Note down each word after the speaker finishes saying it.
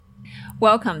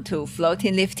Welcome to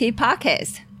Floating Leaf Tea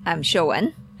Podcast. I'm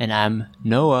Showen. And I'm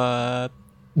Noah.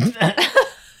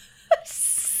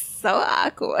 So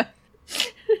awkward.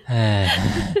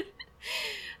 I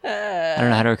don't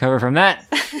know how to recover from that.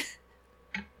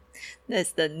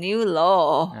 That's the new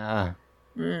law.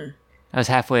 I was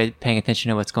halfway paying attention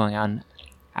to what's going on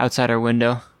outside our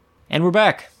window. And we're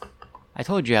back. I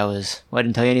told you I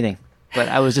didn't tell you anything. But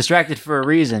I was distracted for a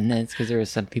reason. And it's because there were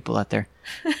some people out there.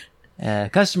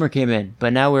 Customer came in,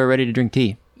 but now we're ready to drink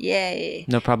tea. Yay.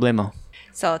 No problemo.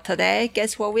 So today,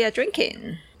 guess what we are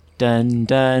drinking? Dun,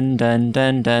 dun, dun,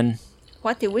 dun, dun.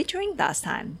 What did we drink last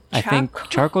time? I think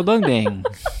charcoal dongding.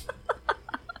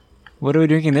 What are we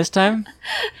drinking this time?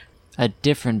 A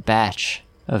different batch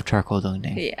of charcoal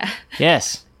dongding. Yeah.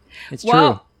 Yes, it's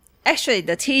Well, true. actually,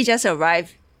 the tea just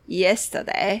arrived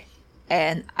yesterday,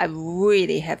 and I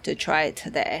really have to try it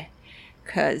today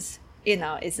because,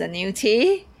 it's a new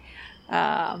tea.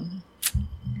 I'm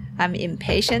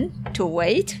impatient to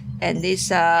wait, and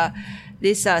this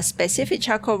specific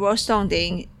charcoal roast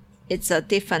dongding, it's a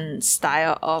different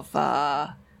style of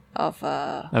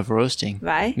roasting.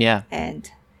 right? Yeah.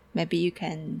 And maybe you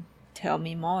can tell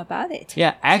me more about it.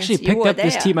 Yeah, I actually since you picked were up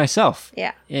this there. tea myself.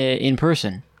 Yeah. In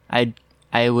person. I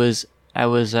was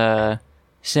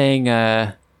saying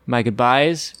my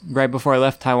goodbyes right before I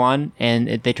left Taiwan, and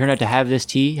they turned out to have this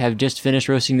tea. Have just finished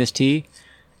roasting this tea,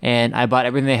 and I bought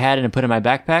everything they had and put in my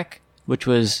backpack, which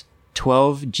was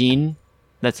 12 jean.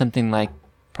 That's something like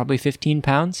probably 15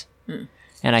 pounds.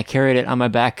 And I carried it on my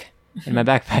back in my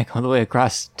backpack all the way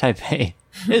across Taipei.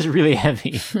 It's really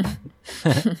heavy.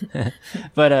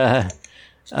 But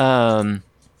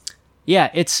yeah,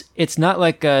 it's not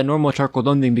like a normal charcoal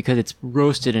dongding because it's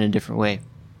roasted in a different way.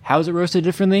 How is it roasted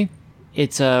differently?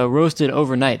 It's roasted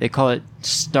overnight. They call it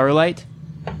starlight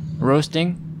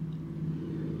roasting.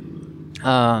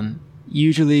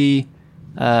 Usually,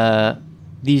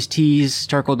 these teas,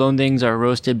 charcoal dongdings, are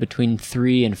roasted between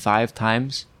 3 and 5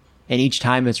 times, and each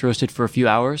time it's roasted for a few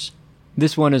hours.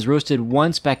 This one is roasted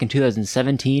once back in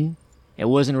 2017. It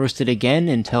wasn't roasted again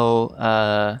until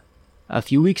a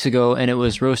few weeks ago, and it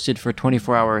was roasted for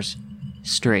 24 hours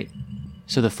straight.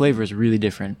 So the flavor is really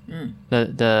different.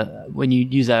 When you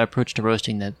use that approach to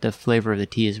roasting, the flavor of the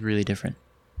tea is really different.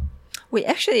 We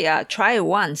actually tried it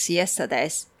once yesterday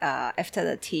after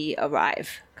the tea arrived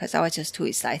because I was just too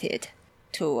excited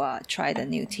to try the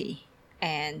new tea.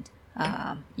 And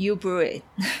you brew it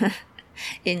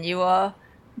in your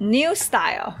new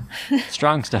style.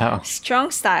 Strong style.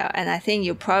 Strong style. And I think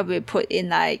you probably put in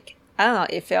like, I don't know,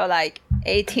 it felt like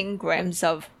 18 grams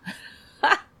of...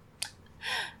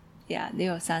 Yeah,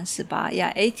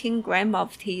 18 grams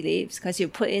of tea leaves because you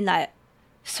put in like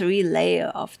 3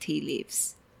 layers of tea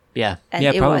leaves. Yeah, And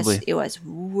yeah, probably. It was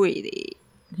really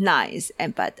nice,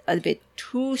 but a bit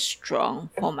too strong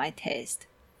for my taste.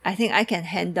 I think I can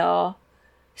handle,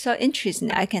 so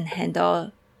interesting, I can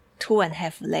handle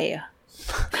 2.5 layers.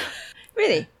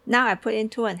 Really, now I put in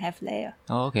 2.5 layers.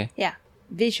 Oh, okay. Yeah,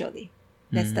 visually,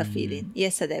 that's the feeling.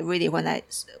 Yesterday, really, when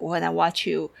I watch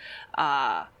you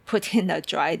put in the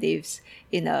dry leaves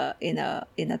in a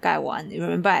gaiwan,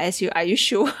 remember I asked you, are you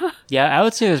sure? Yeah, I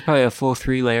would say it was probably a full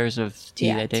 3 layers of tea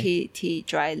Yeah, that day. tea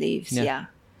dry leaves. Yeah. Yeah.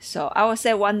 So I would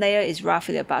say 1 layer is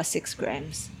roughly about 6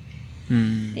 grams.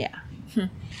 Yeah.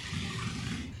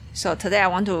 So today I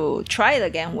want to try it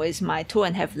again with my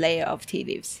 2.5 layer of tea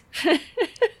leaves.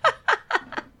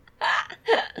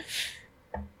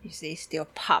 You see, still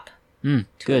pop to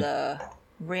Good. the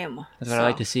rim. That's what I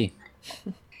like to see.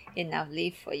 Enough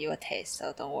leaf for your taste,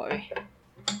 so don't worry.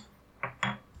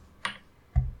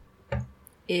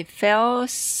 It felt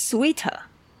sweeter,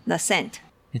 the scent.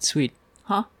 It's sweet.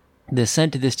 Huh? The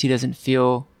scent of this tea doesn't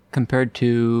feel, compared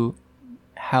to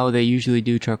how they usually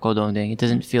do charcoal dongding, it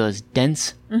doesn't feel as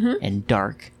dense and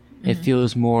dark. It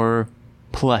feels more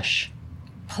plush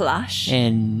Plush?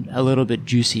 and a little bit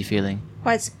juicy feeling.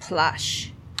 What's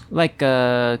plush? Like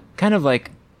kind of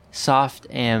like soft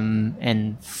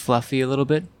and fluffy a little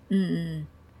bit. And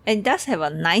it does have a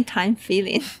nighttime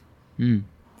feeling.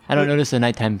 I don't notice the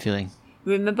nighttime feeling.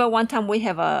 Remember one time we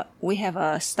have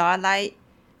a starlight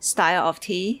style of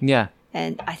tea, Yeah.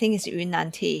 and I think it's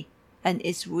Yunnan tea, and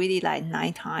it's really like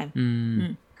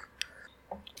nighttime.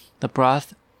 The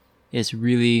broth is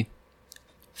really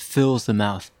fills the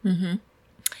mouth.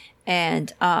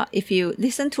 And if you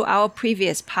listen to our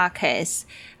previous podcast,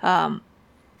 I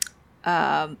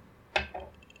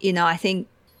think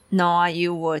Noah,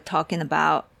 you were talking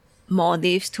about more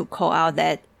leaves to call out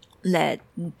that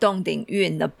dongding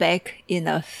yun, the back in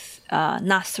the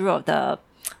nostril, the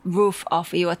roof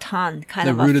of your tongue, kind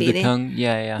The of a root of feeling. the tongue.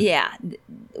 Yeah. Yeah,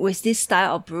 with this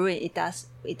style of brewing, it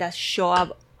does show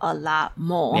up a lot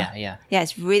more. Yeah. Yeah,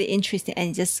 it's really interesting,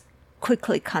 and just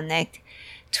quickly connect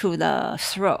to the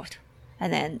throat,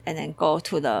 and then go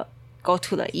to the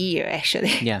ear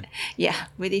actually. Yeah. Yeah,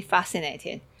 really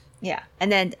fascinating. Yeah,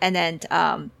 and then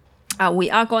we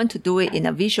are going to do it in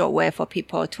a visual way for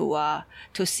people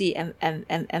to see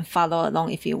and follow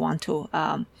along if you want to.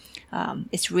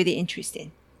 It's really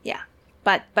interesting. Yeah,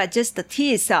 but just the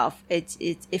tea itself, it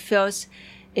felt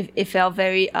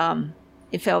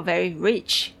very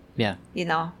rich. Yeah. You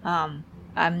know,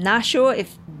 I'm not sure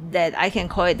if that I can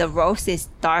call it the roast is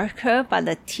darker, but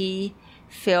the tea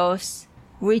feels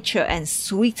richer and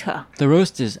sweeter. The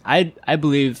roast is, I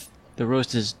believe the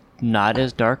roast is not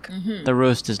as dark. Mm-hmm. The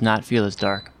roast does not feel as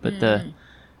dark, but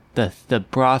the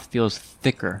broth feels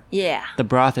thicker. Yeah. The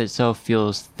broth itself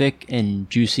feels thick and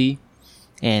juicy,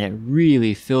 and it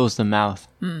really fills the mouth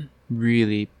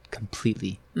really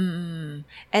completely. And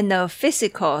the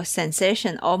physical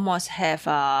sensation almost have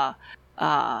a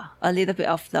little bit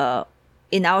of the.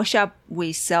 In our shop,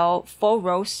 we sell 4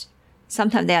 roasts.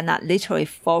 Sometimes they are not literally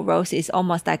 4 roasts. It's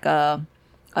almost like a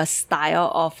style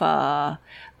of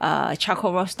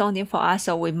charcoal roast dongding for us.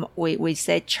 So we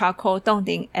say charcoal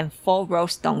dongding and 4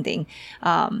 roast dongding.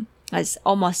 It's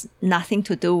almost nothing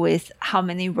to do with how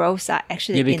many roasts are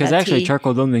actually in the tea. Yeah, because actually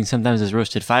charcoal dongding sometimes is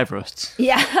roasted 5 roasts.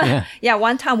 Yeah. Yeah.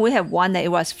 One time we have one that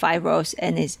it was 5 roasts,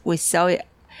 and we sell it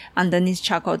underneath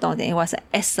charcoal dongding. It was an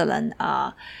excellent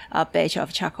batch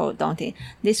of charcoal dongding.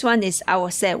 This one is, I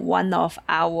would say, one of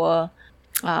our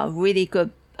really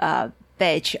good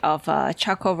batch of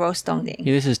charcoal roast dongding.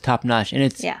 Yeah, this is top notch, and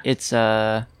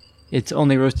it's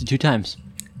only roasted 2 times.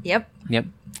 Yep. Yep.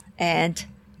 And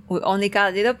we only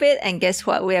got a little bit, and guess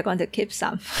what? We are going to keep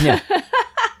some. Yeah.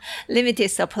 Limited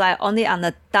supply only on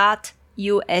the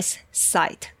 .us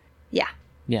site. Yeah.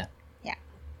 Yeah. Yeah.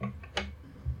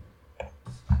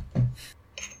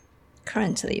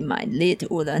 Currently, my lid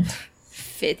wouldn't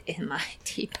fit in my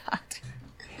teapot.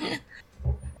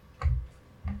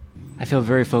 I feel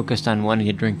very focused on wanting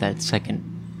to drink that second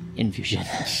infusion.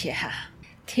 Yeah.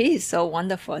 Tea is so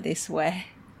wonderful this way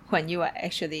when you are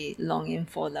actually longing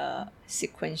for the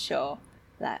sequential,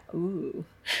 like, ooh.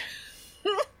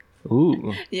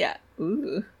 Ooh. Yeah,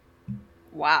 ooh.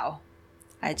 Wow.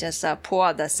 I just pour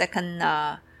out the second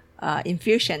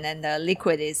infusion, and the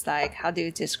liquid is like, how do you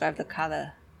describe the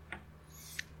color?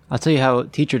 I'll tell you how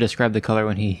teacher described the color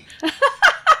when he...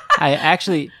 I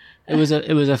actually... It was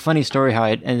a funny story how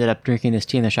I ended up drinking this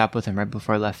tea in the shop with him right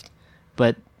before I left.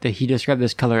 But he described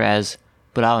this color as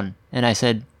brown. And I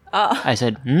said,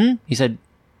 He said,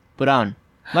 brown.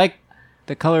 Like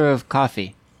the color of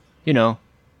coffee. You know,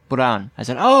 brown. I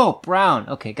said, oh, brown.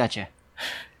 Okay, gotcha.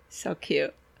 So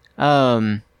cute.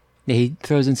 Yeah, he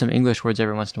throws in some English words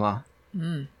every once in a while.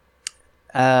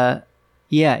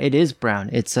 Yeah, it is brown.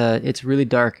 It's really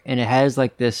dark, and it has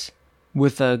like this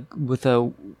with a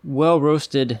well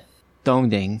roasted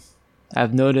dongding.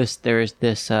 I've noticed there's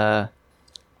this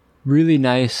really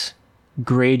nice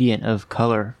gradient of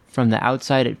color from the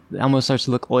outside. It almost starts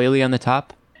to look oily on the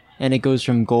top, and it goes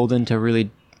from golden to really,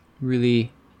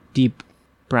 really deep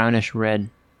brownish red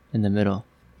in the middle.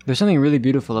 There's something really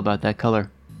beautiful about that color,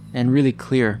 and really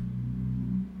clear.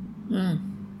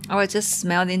 I was just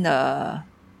smelling the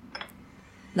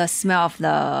smell of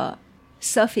the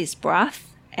surface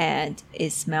broth, and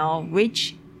it smelled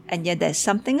rich, and yet there's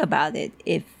something about it.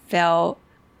 It felt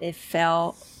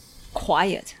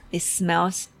quiet. It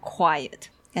smells quiet,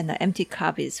 and the empty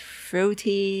cup is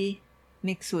fruity,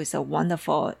 mixed with a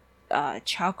wonderful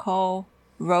charcoal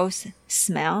roast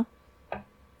smell,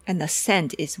 and the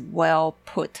scent is well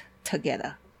put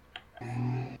together.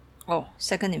 Oh,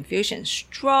 second infusion,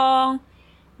 strong,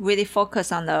 really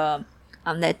focus on the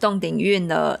Dongding Yun,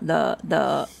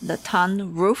 the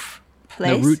tongue roof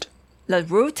place. The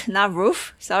root, not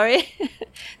roof. Sorry.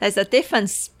 There's a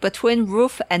difference between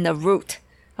roof and the root.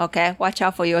 Okay, watch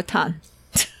out for your tongue.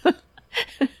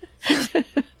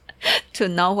 To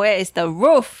know where is the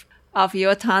roof of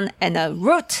your tongue and the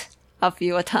root of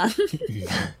your tongue.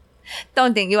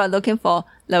 Don't think you are looking for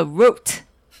the root.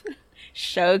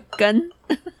 舌根.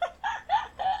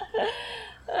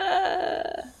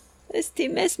 This tea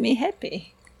makes me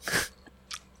happy.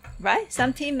 Right?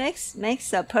 Some tea makes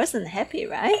a person happy,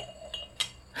 right?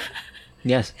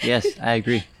 Yes, I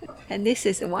agree. And this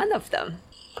is one of them.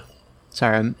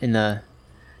 Sorry, I'm in a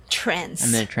trance.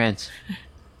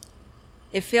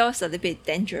 It feels a little bit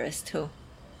dangerous too.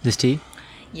 This tea?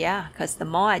 Yeah, because the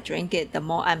more I drink it, the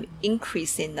more I'm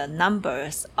increasing the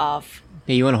numbers of...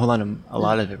 Yeah, you want to hold on to a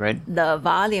lot of it, right? The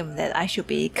volume that I should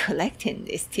be collecting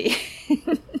this tea.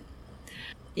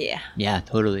 Yeah. Yeah,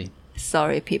 totally.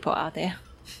 Sorry, people out there.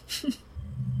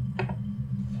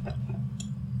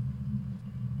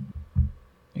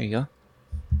 There you go.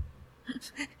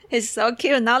 It's so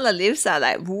cute. Now the leaves are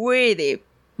like really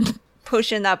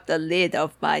pushing up the lid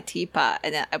of my teapot,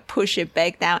 and then I push it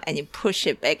back down and you push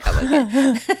it back up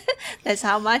again. That's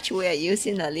how much we are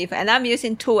using the leaf. And I'm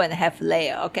using 2.5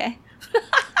 layer, okay?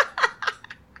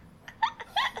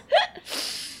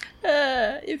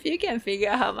 If you can figure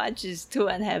out how much is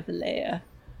 2.5 layer.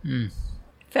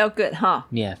 Felt good, huh?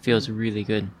 Yeah, it feels really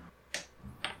good.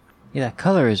 Yeah, that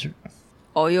color is...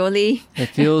 Oily It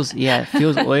feels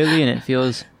oily and it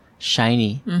feels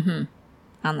shiny.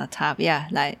 on the top, yeah,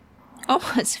 like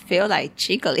almost feel like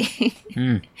jiggly.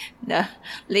 The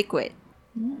liquid.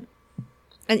 And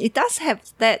it does have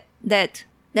that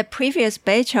previous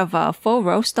batch of full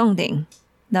roast dongding.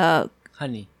 The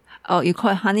Honey. Oh, you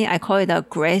call it honey? I call it a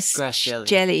grass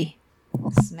jelly.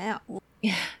 Smell.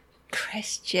 Yeah,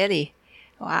 grass jelly.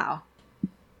 Wow.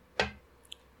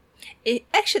 It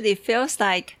actually feels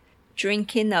like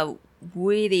drinking a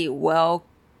really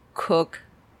well-cooked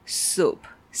soup,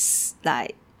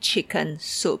 like chicken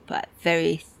soup, but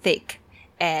very thick.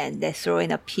 And they throw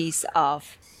in a piece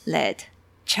of that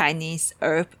Chinese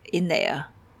herb in there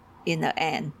in the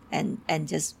end. And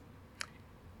just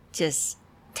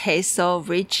taste so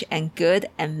rich and good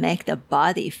and make the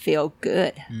body feel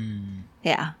good.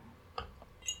 Yeah.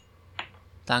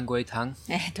 当归汤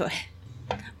对，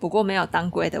不过没有当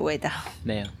归的味道。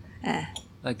没有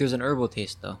Like there's an herbal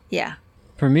taste though. Yeah.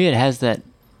 For me, it has that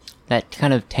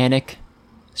kind of tannic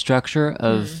structure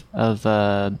of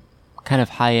kind of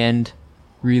high-end,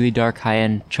 really dark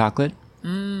high-end chocolate.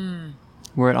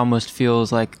 Where it almost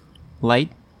feels like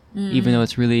light, even though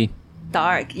it's really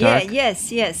Dark. Yeah,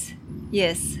 yes.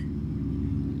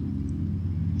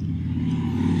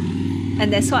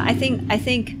 And that's why I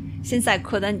think since I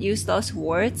couldn't use those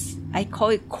words, I call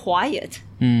it quiet.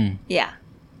 Yeah.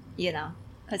 You know,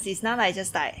 because it's not like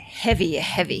just like heavy.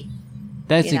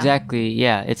 That's you know? exactly,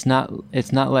 yeah. It's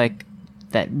not like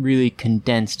that really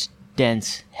condensed,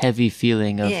 dense, heavy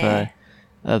feeling of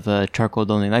charcoal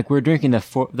dongding. Like we're drinking the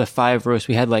 5 roast.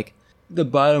 We had like the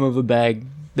bottom of a bag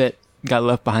that got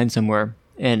left behind somewhere.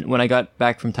 And when I got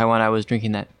back from Taiwan, I was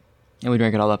drinking that, and we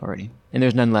drank it all up already. And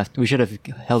there's none left. We should have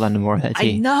held on to more of that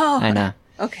tea. I know.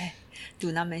 Okay.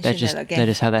 Do not mention that again. That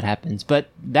is how that happens. But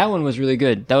that one was really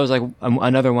good. That was like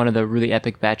another one of the really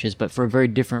epic batches, but for a very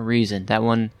different reason. That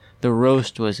one, the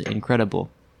roast was incredible.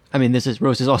 I mean,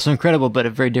 roast is also incredible, but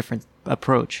a very different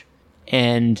approach.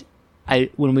 And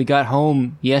when we got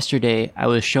home yesterday, I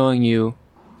was showing you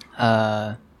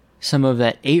some of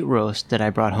that 8 roast that I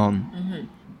brought home,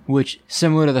 which,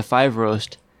 similar to the 5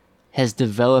 roast, has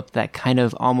developed that kind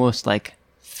of almost like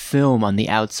film on the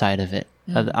outside of it,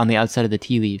 on the outside of the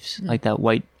tea leaves, like that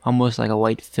white, almost like a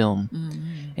white film.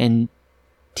 And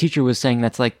teacher was saying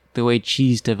that's like the way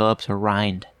cheese develops a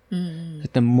rind.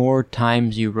 Like the more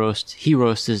times he roasts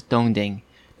his dongding,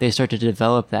 they start to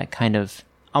develop that kind of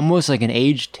almost like an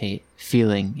aged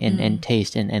feeling and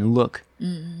taste and look.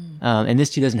 And this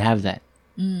tea doesn't have that.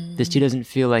 This tea doesn't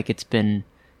feel like it's been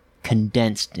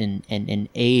condensed and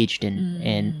aged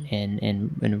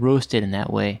and roasted in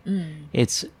that way.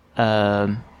 It's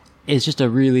just a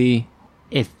really,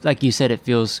 if like you said, it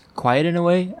feels quiet in a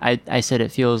way. I said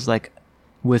it feels like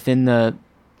within the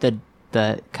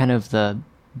kind of the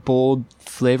bold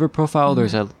flavor profile,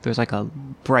 there's like a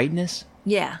brightness.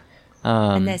 Yeah.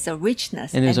 And there's a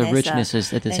richness. And there's a richness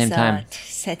at the same time.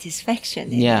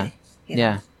 Satisfaction. Yeah.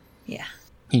 Yeah.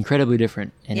 Incredibly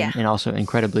different and also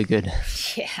incredibly good.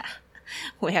 Yeah.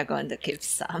 We are going to keep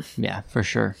some. Yeah, for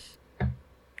sure.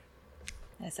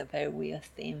 That's a very weird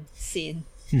scene.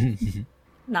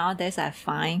 Nowadays I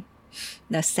find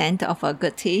the scent of a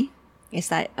good tea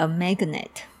is like a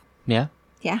magnet. Yeah?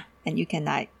 Yeah. And you can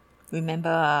like,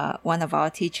 remember one of our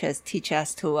teachers teach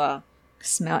us to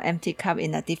smell empty cup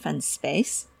in a different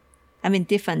space. I mean,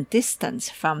 different distance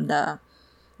from the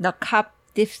cup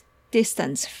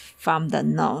distance from the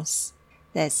nose.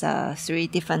 There's 3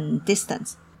 different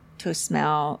distance to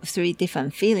smell 3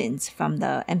 different feelings from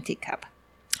the empty cup.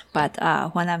 But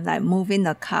when I'm like moving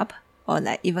the cup or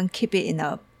like even keep it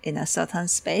in a certain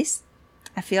space,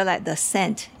 I feel like the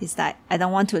scent is like I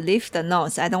don't want to leave the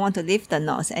nose. I don't want to leave the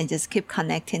nose and just keep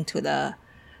connecting to the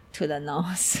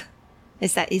nose.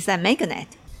 It's that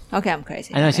magnet. Okay, I'm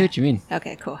crazy. I know, I see what you mean.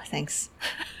 Okay, cool. Thanks.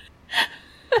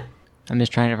 I'm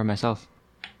just trying it for myself.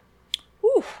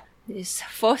 Ooh, this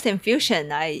 4th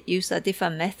infusion, I use a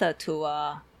different method to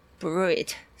brew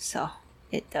it, so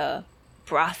the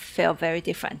broth felt very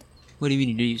different. What do you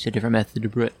mean you use a different method to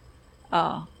brew it?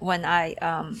 When I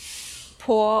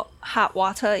pour hot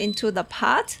water into the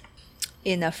pot,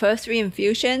 in the first 3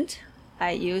 infusions,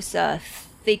 I use a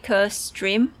thicker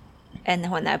stream.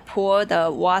 And when I pour the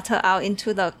water out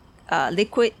into the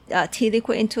tea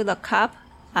liquid into the cup,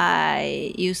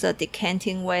 I use a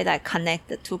decanting way that connect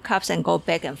the 2 cups and go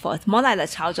back and forth, more like the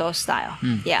Chaozhou style.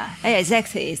 Yeah,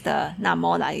 exactly. It's not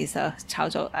more like it's a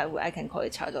Chaozhou. I can call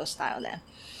it Chaozhou style then.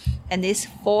 And this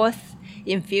 4th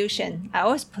infusion, I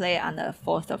always play on the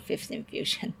 4th or 5th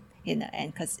infusion in the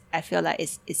end because I feel like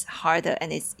it's harder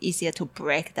and it's easier to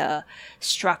break the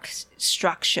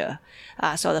structure.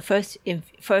 So the first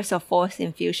or 4th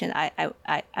infusion,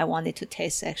 I wanted to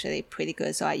taste actually pretty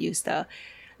good, so I used the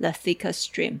thicker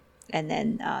stream. And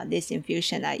then this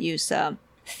infusion, I use a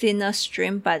thinner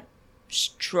stream but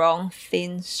strong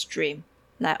thin stream,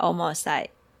 like almost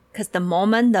like, because the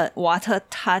moment the water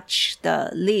touch the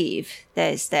leaf,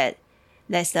 there's that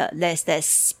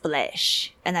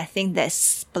splash. And I think that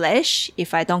splash,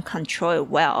 if I don't control it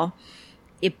well,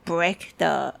 it break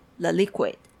the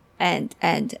liquid. And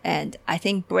I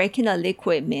think breaking the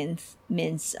liquid means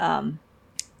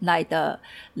like the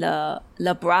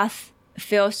broth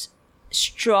feels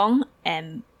strong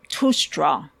and too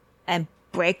strong and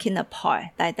breaking apart,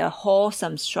 like the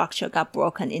wholesome structure got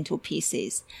broken into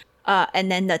pieces.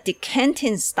 And then the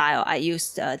decanting style, I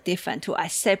use different too. I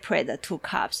separate the 2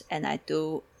 cups and I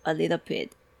do a little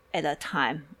bit at a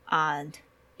time on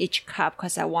each cup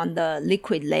because I want the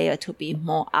liquid layer to be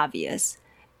more obvious.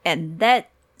 And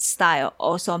that style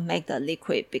also make the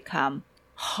liquid become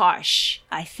harsh.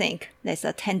 I think there's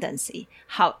a tendency.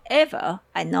 However,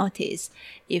 I notice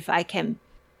if I can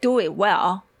do it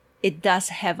well, it does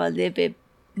have a little bit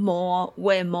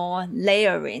way more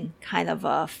layering kind of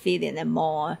a feeling and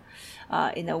more,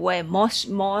 in a way,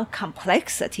 more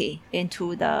complexity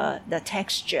into the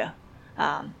texture.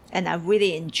 And I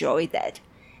really enjoy that.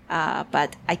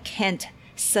 But I can't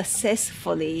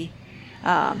successfully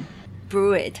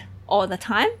brew it all the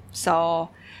time. So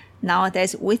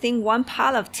nowadays, within one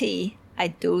pot of tea, I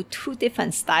do 2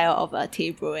 different styles of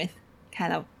tea brewing.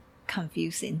 Kind of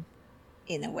confusing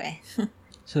in a way.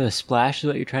 So the splash is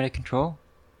what you're trying to control?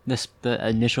 The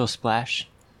initial splash?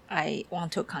 I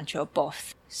want to control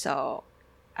both. So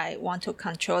I want to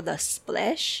control the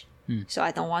splash. So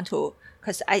I don't want to,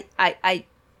 because I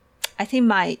think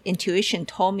my intuition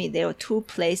told me there are 2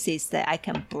 places that I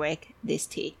can break this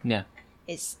tea. Yeah.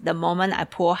 It's the moment I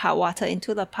pour hot water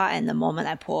into the pot and the moment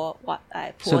I pour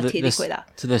tea liquid out.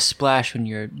 So the splash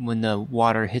when the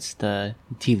water hits the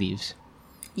tea leaves.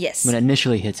 Yes. When it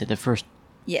initially hits it, the first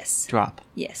drop.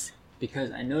 Yes.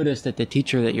 Because I noticed that the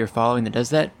teacher that you're following that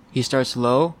does that, he starts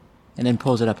low and then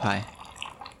pulls it up high.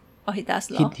 Oh, he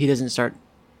does low? He doesn't start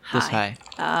this high.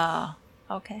 Oh,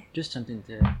 okay. Just something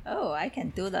to... Oh, I can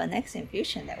do the next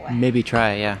infusion that way. Maybe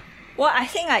try, yeah. Well, I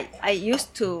think I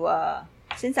used to,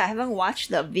 since I haven't watched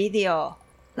the video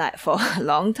like for a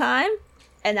long time,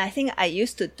 and I think I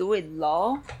used to do it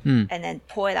low and then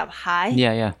pour it up high.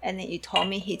 Yeah. And then you told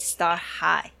me he'd start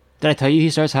high. Did I tell you he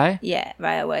starts high? Yeah,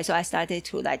 right away. So I started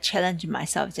to like challenge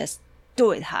myself, just do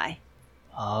it high.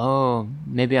 Oh,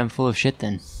 maybe I'm full of shit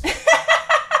then.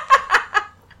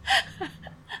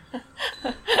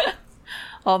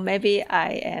 Or maybe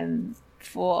I am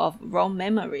full of wrong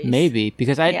memories. Maybe,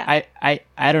 because I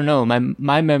don't know.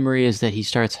 My memory is that he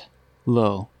starts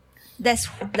low. That's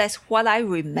what I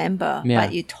remember. Yeah.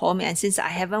 But you told me, and since I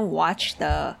haven't watched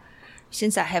the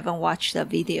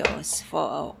videos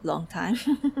for a long time,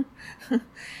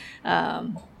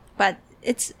 but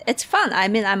it's fun. I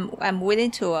mean, I'm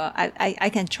willing to. I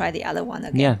can try the other one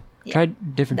again. Yeah. Try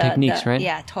different techniques, right?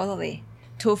 Yeah, totally.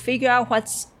 To figure out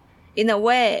what's, in a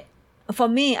way, for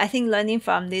me, I think learning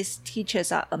from these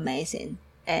teachers are amazing,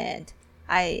 and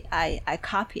I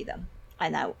copy them,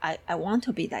 and I want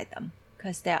to be like them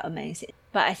because they're amazing.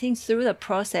 But I think through the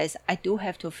process, I do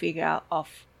have to figure out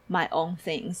of my own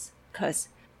things because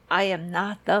I am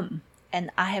not them, and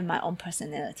I have my own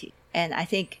personality. And I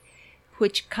think,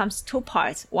 which comes 2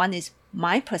 parts. One is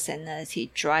my personality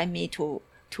drive me to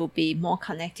be more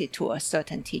connected to a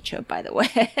certain teacher, by the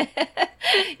way,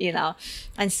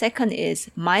 And second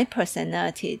is my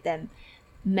personality then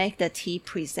make the tea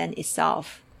present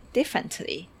itself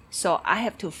differently. So I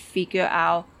have to figure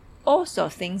out also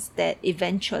things that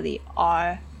eventually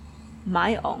are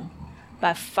my own,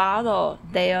 but follow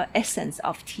their essence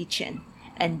of teaching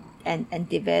and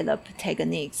develop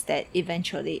techniques that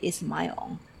eventually is my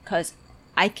own. Because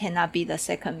I cannot be the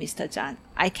second Mr. Zhang.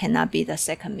 I cannot be the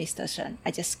second Mr. Shen.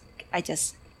 I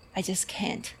just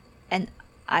can't. And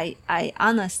I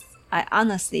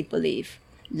honestly believe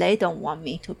they don't want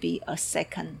me to be a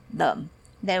second them.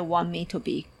 They want me to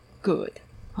be good.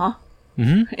 Huh?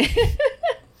 Mm-hmm.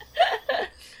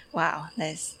 Wow,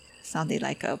 that's Sounded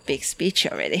like a big speech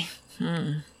already.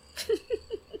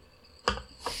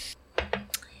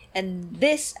 And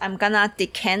this, I'm gonna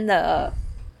decant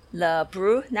the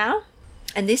brew now.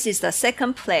 And this is the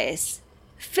second place,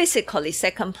 physically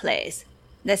second place.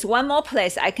 There's one more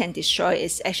place I can destroy,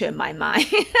 is actually my mind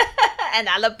and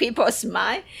other people's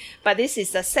mind. But this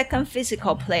is the second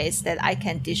physical place that I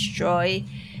can destroy.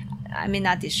 I mean,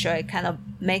 not destroy, kind of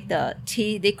make the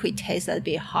tea liquid taste a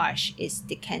bit harsh, is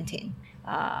decanting.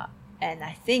 And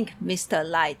I think Mr.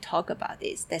 Lai talked about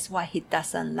this. That's why he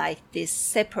doesn't like this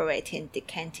separating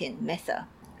decanting method.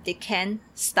 Decant,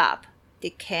 stop.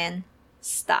 Decant,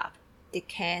 stop.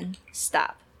 Decant,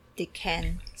 stop.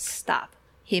 Decant, stop.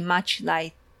 He much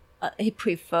like, he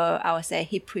prefer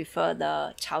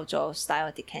the Chaozhou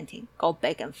style decanting. Go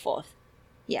back and forth.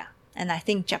 Yeah. And I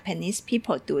think Japanese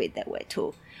people do it that way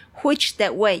too. Which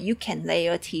that way you can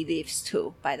layer tea leaves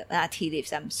too.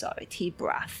 Tea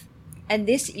broth. And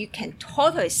this, you can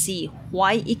totally see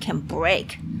why it can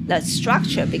break the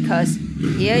structure, because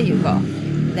here you go.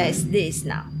 There's this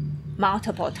now,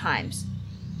 multiple times.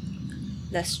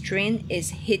 The string is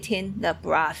hitting the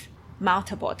broth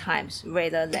multiple times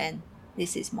rather than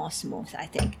this is more smooth, I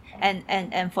think.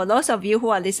 And for those of you who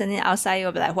are listening outside,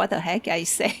 you'll be like, what the heck are you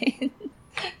saying?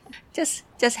 just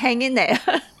hang in there.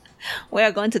 We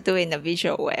are going to do it in a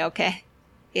visual way, okay?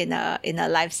 In a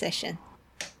live session.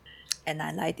 And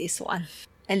I like this one.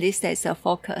 At least there's a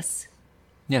focus.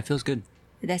 Yeah, it feels good.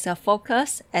 There's a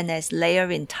focus, and there's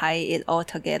layering, tie it all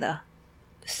together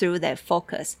through that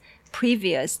focus.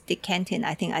 Previous decanting,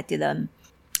 I think I didn't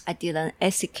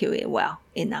execute it well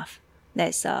enough.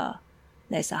 There's a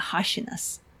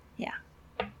harshness. Yeah.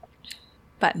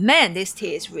 But man, this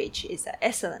tea is rich. It's an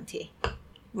excellent tea.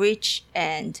 Rich,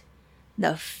 and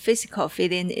the physical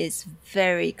feeling is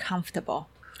very comfortable.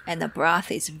 And the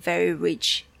broth is very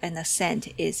rich, and the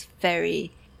scent is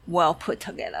very well put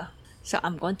together. So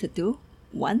I'm going to do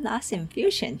one last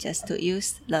infusion just to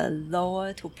use the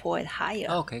lower to pour it higher.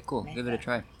 Okay, cool. Give it a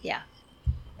try. Yeah.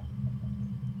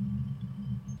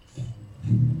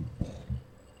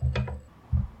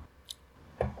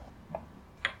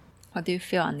 How do you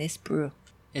feel on this brew?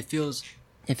 It feels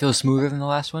smoother than the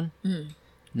last one.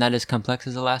 Not as complex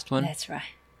as the last one. That's right.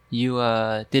 You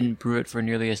didn't brew it for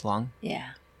nearly as long.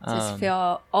 Yeah. Just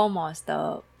feel almost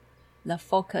the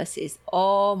focus is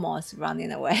almost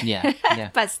running away. Yeah.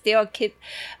 But still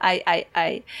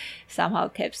I somehow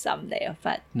kept some there,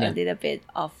 but a little bit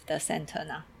of the center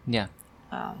now.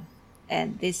 Yeah.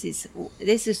 And this is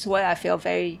where I feel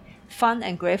very fun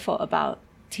and grateful about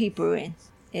tea brewing.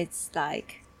 It's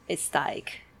like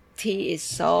tea is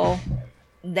so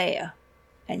there,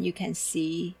 and you can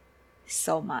see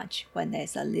so much when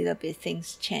there's a little bit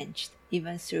things changed,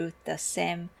 even through the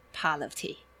same pot of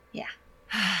tea. Yeah.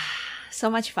 So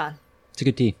much fun. It's a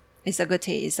good tea. It's a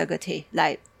good tea.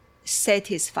 Like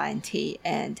satisfying tea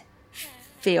and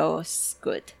feels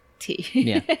good tea.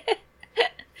 Yeah.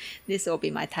 This will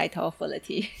be my title for the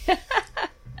tea.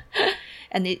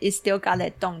 And it still got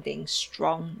that Dongding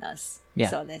strongness. Yeah.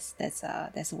 So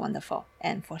that's wonderful.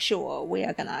 And for sure, we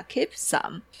are gonna keep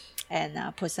some and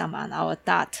put some on our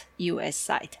 .us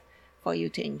site for you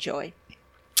to enjoy.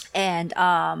 And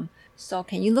so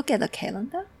can you look at the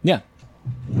calendar? Yeah.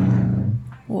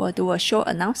 We'll do a short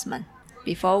announcement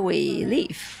before we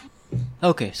leave.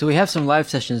 Okay, so we have some live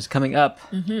sessions coming up.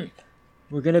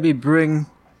 We're going to be brewing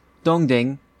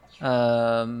Dongding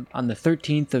on the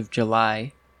 13th of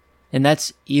July. And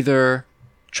that's either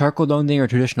charcoal Dongding or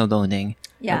traditional Dongding.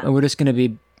 Yeah. And we're going to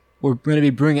be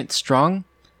brewing it strong.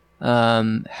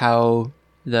 How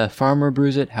the farmer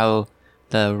brews it, how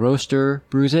the roaster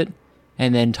brews it,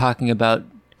 and then talking about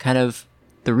kind of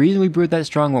the reason we brewed that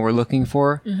strong, what we're looking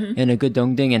for in a good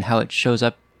Dongding, and how it shows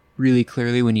up really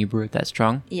clearly when you brew it that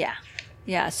strong.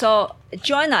 Yeah. So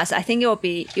join us. I think it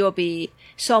will be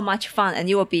so much fun, and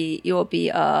you will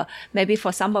be maybe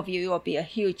for some of you it will be a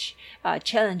huge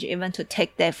challenge even to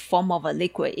take that form of a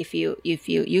liquid if you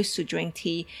used to drink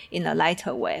tea in a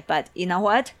lighter way. But you know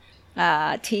what?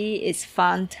 Tea is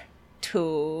fun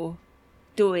to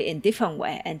do it in different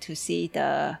way and to see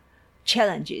the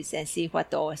challenges and see what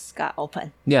doors got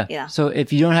open. Yeah. So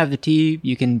if you don't have the tea,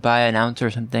 you can buy an ounce or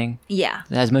something. Yeah.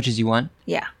 As much as you want.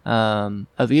 Yeah.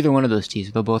 Of either one of those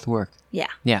teas. They'll both work.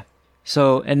 Yeah. Yeah.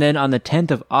 So, and then on the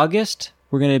 10th of August,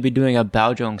 we're going to be doing a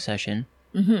Baozhong session.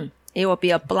 It will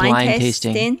be a blind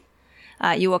tasting.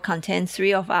 It will contain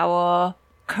 3 of our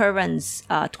current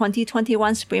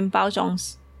 2021 spring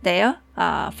Baozhongs there.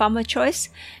 Farmer choice,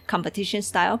 competition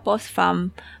style, both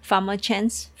from Farmer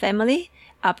Chen's family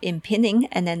up in Pinning.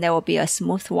 And then there will be a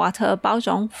smooth water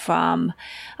Baozhong from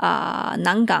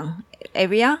Nangang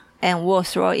area. and we'll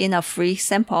throw in a free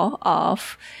sample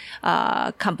of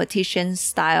competition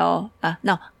style,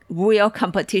 real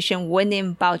competition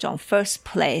winning Baozhong first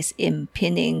place in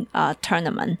pinning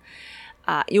tournament.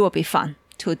 It will be fun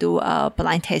to do a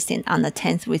blind tasting on the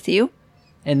 10th with you.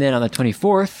 And then on the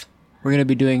 24th, we're going to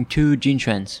be doing 2 Jin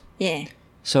Chuans. Yeah.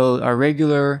 So our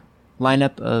regular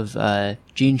lineup of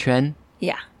Jin Chuan,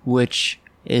 Yeah. which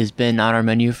has been on our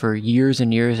menu for years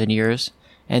and years and years.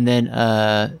 And then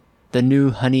the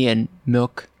new honey and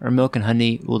milk, or milk and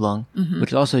honey oolong,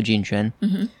 which is also Jin Chuan.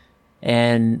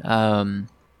 And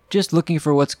just looking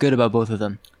for what's good about both of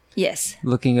them. Yes.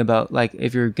 Looking about, like,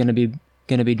 if you're going to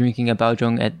be drinking a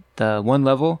Baozhong at the one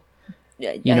level,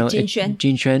 Jin Chuan.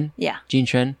 Jin Chuan. Yeah. Jin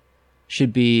Chuan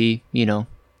should be,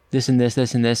 this and this,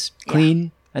 this and this,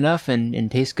 clean enough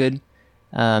and taste good.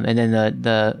 And then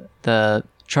the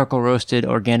charcoal roasted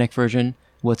organic version,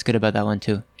 what's good about that one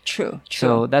too? True.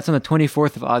 So that's on the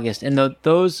 24th of August. And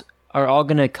those are all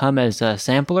going to come as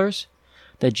samplers.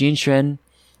 The Jin Chuan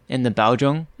and the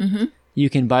Baozhong. You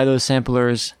can buy those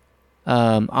samplers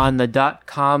on the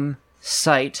 .com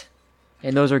site.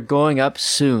 And those are going up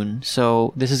soon.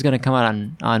 So this is going to come out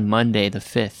on Monday, the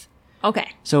 5th.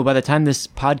 Okay. So by the time this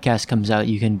podcast comes out,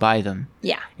 you can buy them.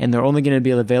 Yeah. And they're only going to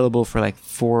be available for like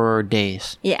 4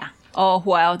 days. Yeah. Or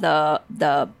while the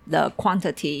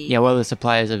quantity. Yeah, while the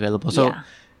supply is available. So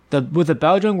with the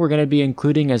Baozhong, we're going to be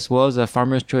including, as well as a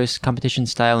Farmer's Choice competition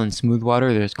style and smooth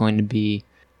water, there's going to be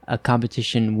a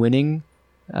competition winning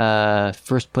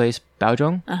first place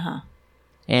Baozhong.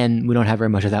 And we don't have very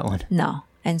much of that one. No.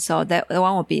 And so that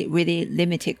one will be really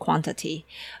limited quantity.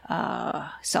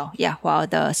 While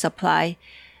the supply,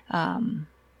 and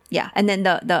then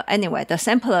the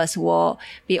samplers will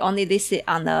be only listed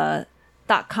on the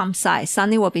 .com site.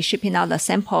 Sunny will be shipping out the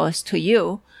samples to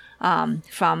you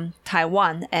from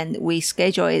Taiwan, and we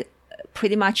schedule it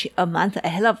pretty much a month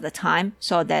ahead of the time,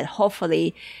 so that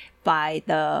hopefully by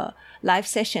the live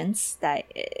sessions that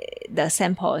the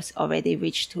samples already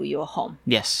reach to your home.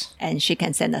 Yes. And she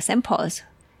can send the samples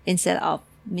instead of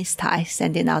Miss Tai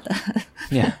sending out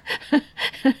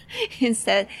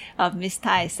instead of Miss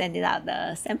Tai sending out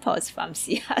the samples from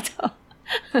Seattle.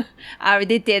 I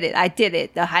already did it. I did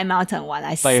it. The High Mountain one.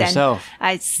 Yourself.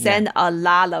 I sent a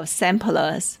lot of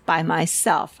samplers by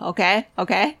myself. Okay.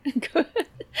 Good.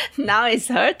 Now it's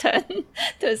her turn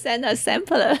to send us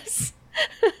samplers.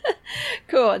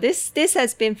 Cool. This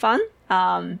has been fun.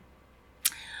 I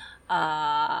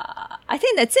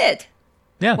think that's it.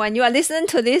 Yeah. When you are listening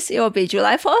to this, it will be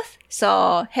July 4th.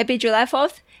 So happy July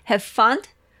 4th. Have fun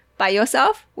by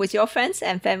yourself with your friends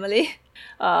and family.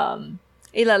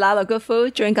 Eat a lot of good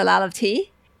food. Drink a lot of tea.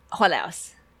 What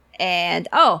else? And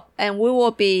we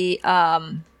will be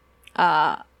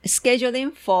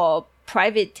scheduling for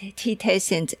private tea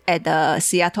tastings at the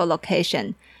Seattle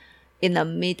location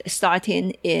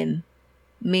starting in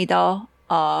middle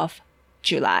of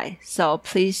July. So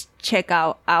please check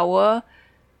out our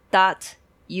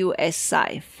 .us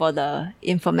site for the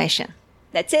information.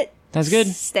 That's it. That's good.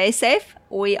 Stay safe.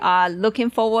 We are looking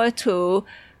forward to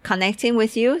connecting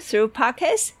with you through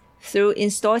podcasts, through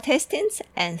in-store tastings,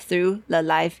 and through the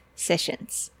live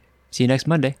sessions. See you next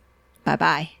Monday.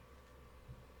 Bye-bye.